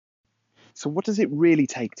So what does it really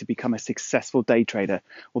take to become a successful day trader?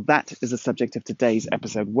 Well, that is the subject of today's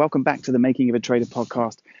episode. Welcome back to the Making of a Trader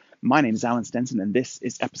podcast. My name is Alan Stenson, and this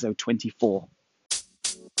is episode 24.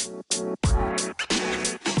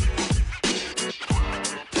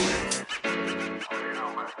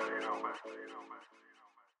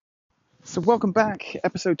 So welcome back,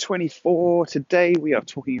 episode 24. Today we are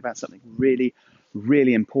talking about something really,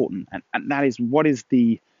 really important, and that is what is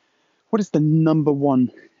the number one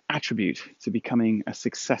attribute to becoming a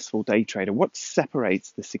successful day trader? What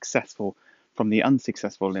separates the successful from the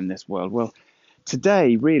unsuccessful in this world? Well,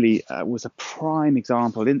 today really was a prime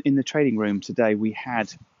example. In the trading room today, we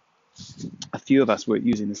had a few of us were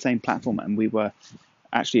using the same platform, and we were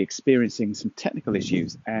actually experiencing some technical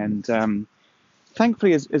issues. And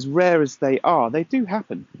thankfully, as rare as they are, they do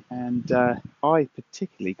happen. And I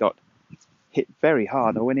particularly got hit very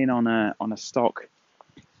hard. I went in on a stock.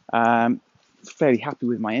 Fairly happy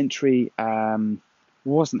with my entry.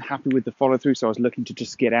 Wasn't happy with the follow through, so I was looking to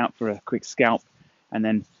just get out for a quick scalp and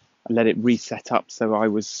then let it reset up. So I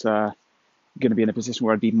was going to be in a position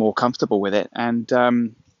where I'd be more comfortable with it. And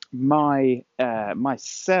my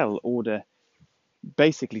sell order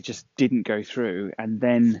basically just didn't go through, and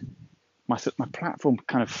then my platform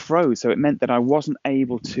kind of froze. So it meant that I wasn't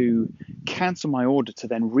able to cancel my order to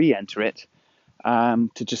then re-enter it.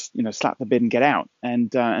 To just slap the bid and get out and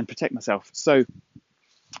protect myself. So,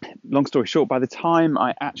 long story short, by the time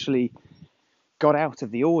I actually got out of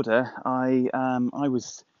the order, I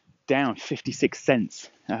was down 56 cents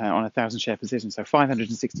on a 1,000 share position, so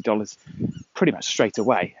 $560 pretty much straight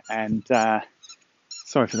away. And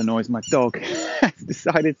sorry for the noise, my dog has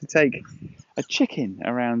decided to take a chicken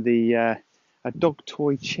around a dog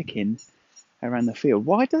toy chicken around the field.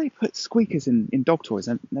 Why do they put squeakers in dog toys?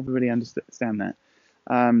 I never really understand that.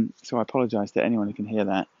 So I apologise to anyone who can hear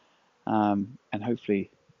that, and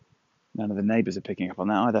hopefully none of the neighbours are picking up on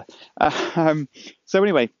that either. So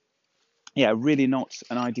anyway, yeah, really not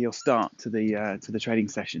an ideal start to the trading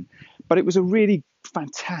session, but it was a really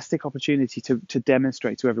fantastic opportunity to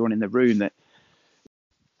demonstrate to everyone in the room that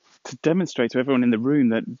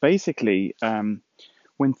basically,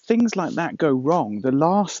 when things like that go wrong, the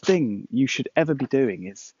last thing you should ever be doing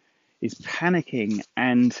is panicking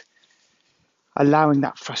and allowing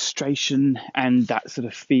that frustration and that sort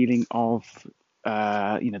of feeling of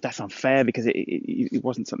that's unfair because it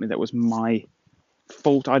wasn't something that was my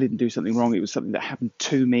fault. I didn't do something wrong. It was something that happened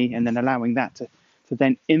to me, and then allowing that to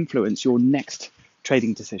then influence your next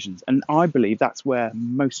trading decisions. And I believe that's where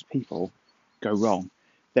most people go wrong.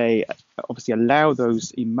 They obviously allow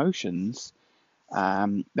those emotions,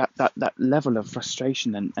 that level of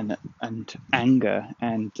frustration and anger,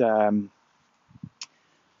 and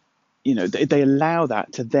they allow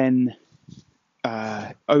that to then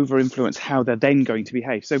over influence how they're then going to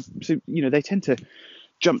behave. So they tend to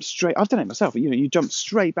jump straight. I've done it myself. You jump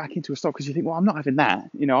straight back into a stock because you think, well, I'm not having that.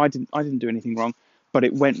 I didn't do anything wrong, but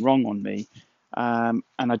it went wrong on me. And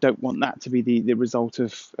I don't want that to be the result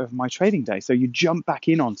of my trading day. So you jump back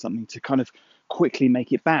in on something to kind of quickly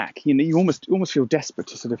make it back. You almost feel desperate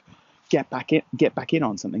to sort of get back in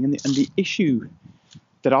on something. And the issue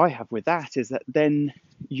that I have with that is that then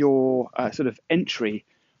your sort of entry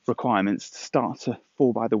requirements start to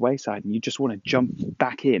fall by the wayside, and you just want to jump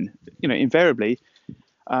back in, invariably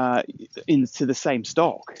into the same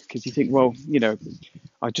stock because you think, well,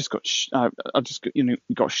 I just got shat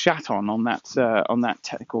on that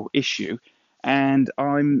technical issue, and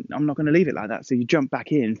I'm not going to leave it like that. So you jump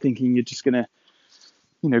back in thinking you're just going to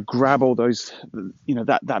grab all those,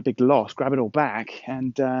 that big loss, grab it all back,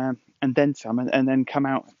 and then some, and then come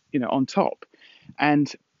out, on top.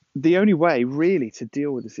 And the only way really to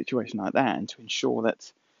deal with a situation like that and to ensure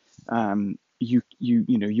that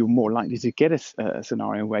you're more likely to get a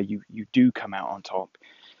scenario where you do come out on top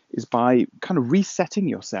is by kind of resetting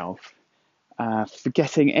yourself,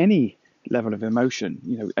 forgetting any level of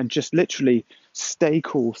emotion, and just literally stay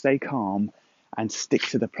cool, stay calm, and stick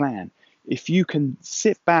to the plan. If you can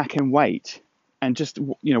sit back and wait and just,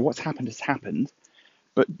 what's happened has happened,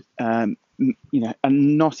 but, and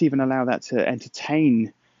not even allow that to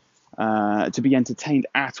be entertained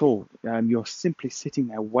at all. You're simply sitting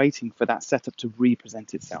there waiting for that setup to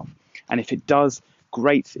represent itself. And if it does,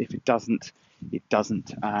 great. If it doesn't, it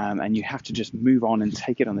doesn't. And you have to just move on and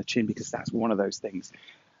take it on the chin, because that's one of those things.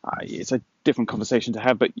 It's a different conversation to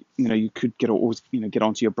have, but you could always get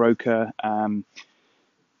onto your broker,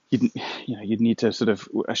 you'd you'd need to sort of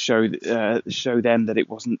show them that it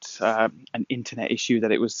wasn't an internet issue,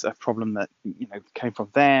 that it was a problem that came from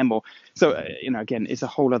them, or so again, it's a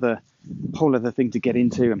whole other thing to get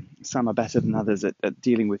into. Some are better than others at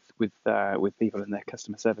dealing with people and their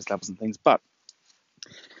customer service levels and things, but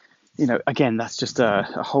again, that's just a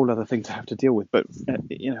whole other thing to have to deal with. But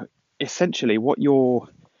essentially, what you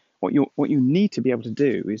need to be able to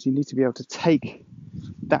do is you need to be able to take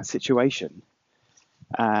that situation,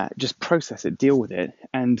 just process it, deal with it,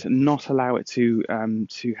 and not allow it to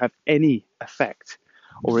have any effect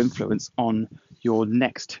or influence on your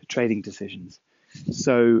next trading decisions.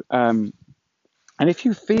 So, and if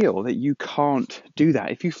you feel that you can't do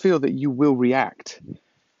that, if you feel that you will react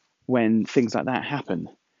when things like that happen,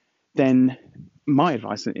 then my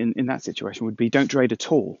advice in that situation would be don't trade at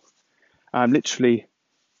all. Literally,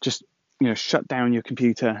 just shut down your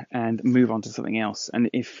computer and move on to something else. And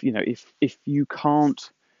if you can't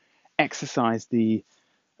exercise the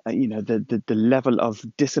level of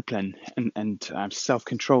discipline and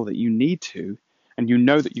self-control that you need to, and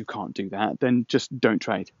that you can't do that, then just don't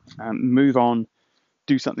trade. Move on,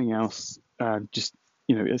 do something else. Just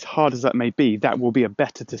as hard as that may be, that will be a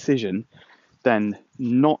better decision than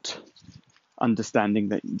not understanding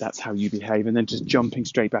that that's how you behave, and then just jumping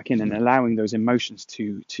straight back in and allowing those emotions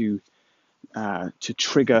to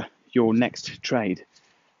trigger your next trade.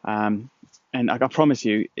 And I promise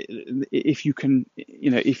you, if you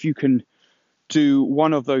can do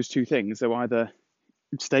one of those two things, so either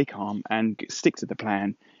stay calm and stick to the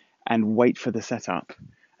plan and wait for the setup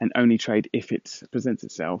and only trade if it presents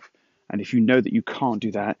itself, and if you know that you can't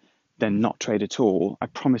do that, then not trade at all. I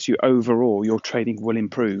promise you, overall, your trading will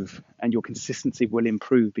improve and your consistency will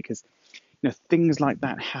improve, because things like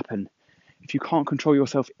that happen. If you can't control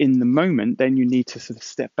yourself in the moment, then you need to sort of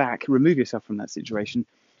step back, remove yourself from that situation,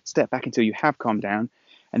 step back until you have calmed down,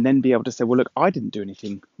 and then be able to say, well, look, I didn't do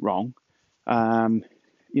anything wrong. I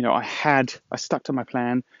stuck to my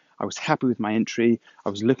plan. I was happy with my entry. I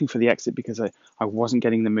was looking for the exit because I wasn't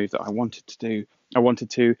getting the move that I wanted to.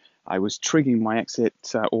 I was triggering my exit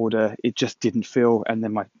order. It just didn't feel, and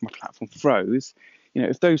then my platform froze.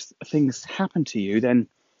 If those things happen to you, then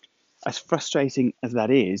as frustrating as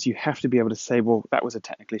that is, you have to be able to say, well, that was a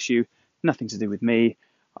technical issue, nothing to do with me.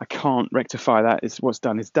 I can't rectify that. It's what's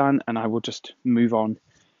done is done, and I will just move on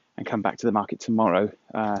and come back to the market tomorrow,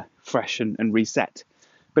 fresh and reset.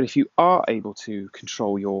 But if you are able to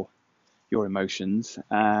control your emotions,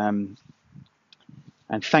 and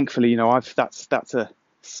thankfully, that's a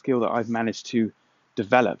skill that I've managed to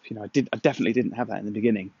develop. I definitely didn't have that in the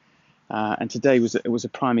beginning, and today was a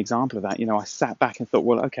prime example of that. I sat back and thought,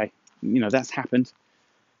 well, okay, that's happened.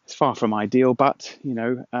 It's far from ideal, but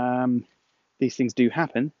these things do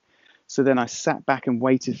happen. So then I sat back and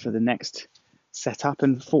waited for the next setup,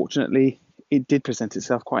 and fortunately, it did present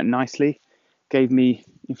itself quite nicely. Gave me,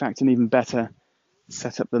 in fact, an even better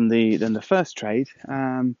setup than the first trade.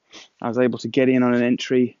 I was able to get in on an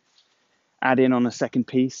entry, add in on a second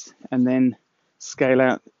piece, and then scale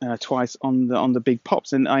out twice on the big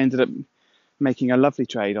pops, and I ended up making a lovely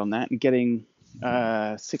trade on that and getting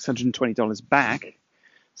 $620 back.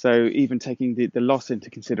 So even taking the loss into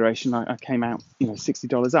consideration, I came out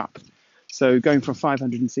 $60 up. So going from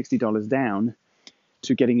 $560 down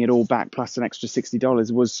to getting it all back plus an extra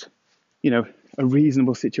 $60 was a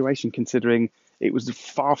reasonable situation, considering it was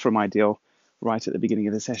far from ideal right at the beginning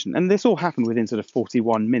of the session. And this all happened within sort of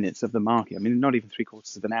 41 minutes of the market. I mean, not even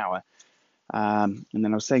 3/4 of an hour. And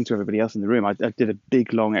then I was saying to everybody else in the room, I did a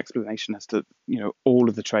big, long explanation as to, all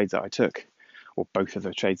of the trades that I took, or both of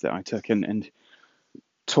the trades that I took, and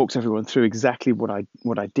talked everyone through exactly what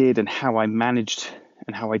I did and how I managed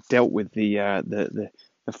and how I dealt with the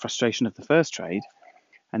frustration of the first trade,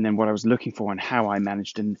 and then what I was looking for and how I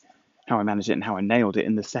managed it and how I nailed it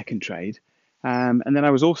in the second trade. And then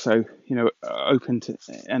I was also, open to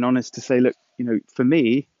and honest to say, look, for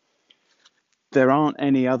me, there aren't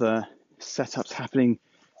any other setups happening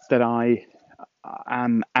that I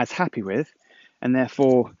am as happy with, and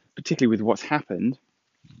therefore, particularly with what's happened,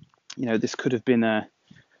 this could have been a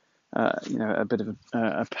bit of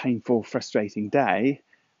a painful, frustrating day,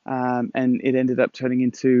 and it ended up turning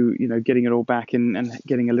into getting it all back and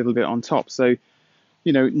getting a little bit on top. So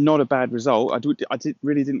not a bad result. I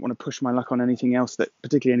really didn't want to push my luck on anything else,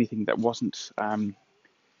 particularly anything that wasn't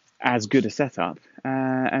as good a setup,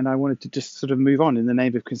 and I wanted to just sort of move on in the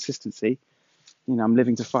name of consistency. I'm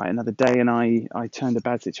living to fight another day, and I turned a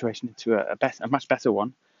bad situation into a much better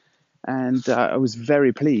one, and I was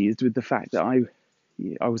very pleased with the fact that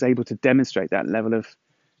I was able to demonstrate that level of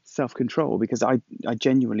self-control, because I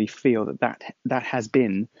genuinely feel that has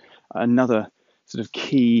been another sort of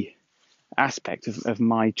key aspect of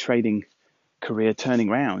my trading career turning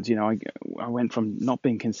around. I went from not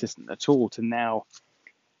being consistent at all to now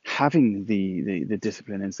having the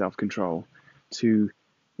discipline and self-control to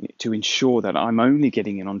ensure that I'm only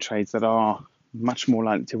getting in on trades that are much more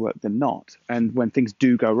likely to work than not. And when things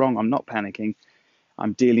do go wrong, I'm not panicking.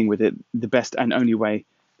 I'm dealing with it the best and only way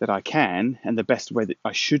that I can, and the best way that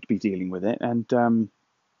I should be dealing with it. And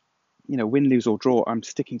win, lose or draw, I'm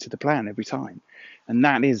sticking to the plan every time, and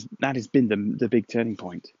that has been the big turning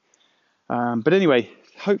point. But anyway,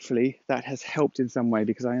 hopefully that has helped in some way,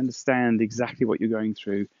 because I understand exactly what you're going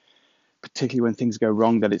through, particularly when things go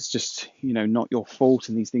wrong, that it's just, not your fault,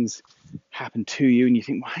 and these things happen to you, and you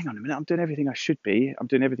think, well, hang on a minute, I'm doing everything I should be, I'm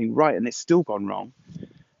doing everything right, and it's still gone wrong.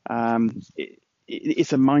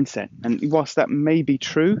 It's a mindset, and whilst that may be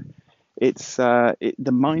true, it's the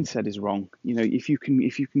mindset is wrong. If you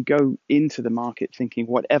can go into the market thinking,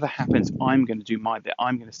 whatever happens, I'm going to do my bit,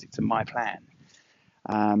 I'm going to stick to my plan,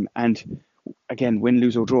 and again, win,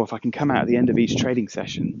 lose or draw, if I can come out at the end of each trading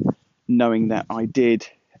session knowing that I did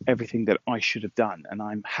everything that I should have done, and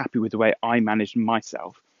I'm happy with the way I managed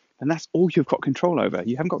myself, then that's all you've got control over.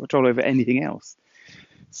 You haven't got control over anything else.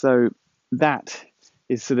 So that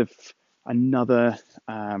is sort of another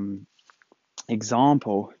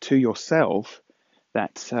example to yourself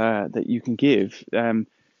that you can give,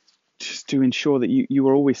 just to ensure that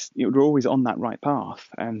you're always on that right path,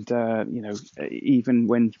 and even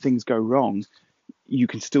when things go wrong, you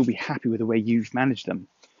can still be happy with the way you've managed them.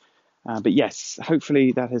 But yes,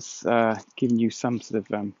 hopefully that has given you some sort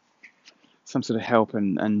of help,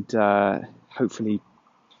 and hopefully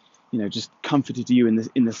just comforted you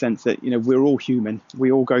in the sense that we're all human,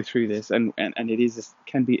 we all go through this, and it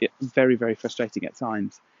can be very, very frustrating at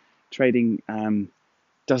times. Trading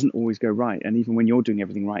doesn't always go right, and even when you're doing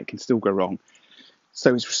everything right, it can still go wrong.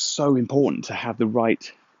 So it's so important to have the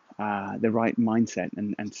right mindset,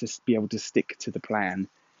 and just be able to stick to the plan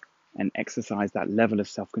and exercise that level of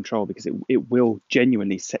self-control, because it will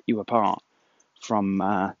genuinely set you apart from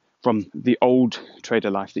the old trader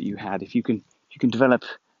life that you had. If you can develop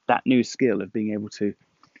that new skill of being able to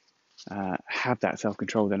have that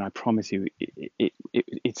self-control, then I promise you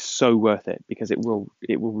it's so worth it, because it will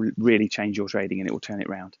really change your trading, and it will turn it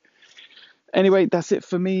around. Anyway, that's it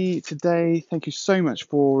for me today. Thank you so much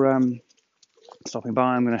for stopping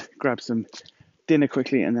by. I'm going to grab some dinner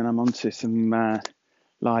quickly, and then I'm on to some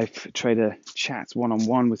live trader chats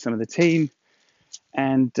one-on-one with some of the team,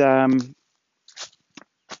 and then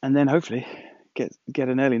hopefully get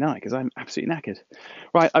an early night, because I'm absolutely knackered.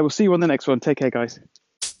 Right, I will see you on the next one. Take care, guys.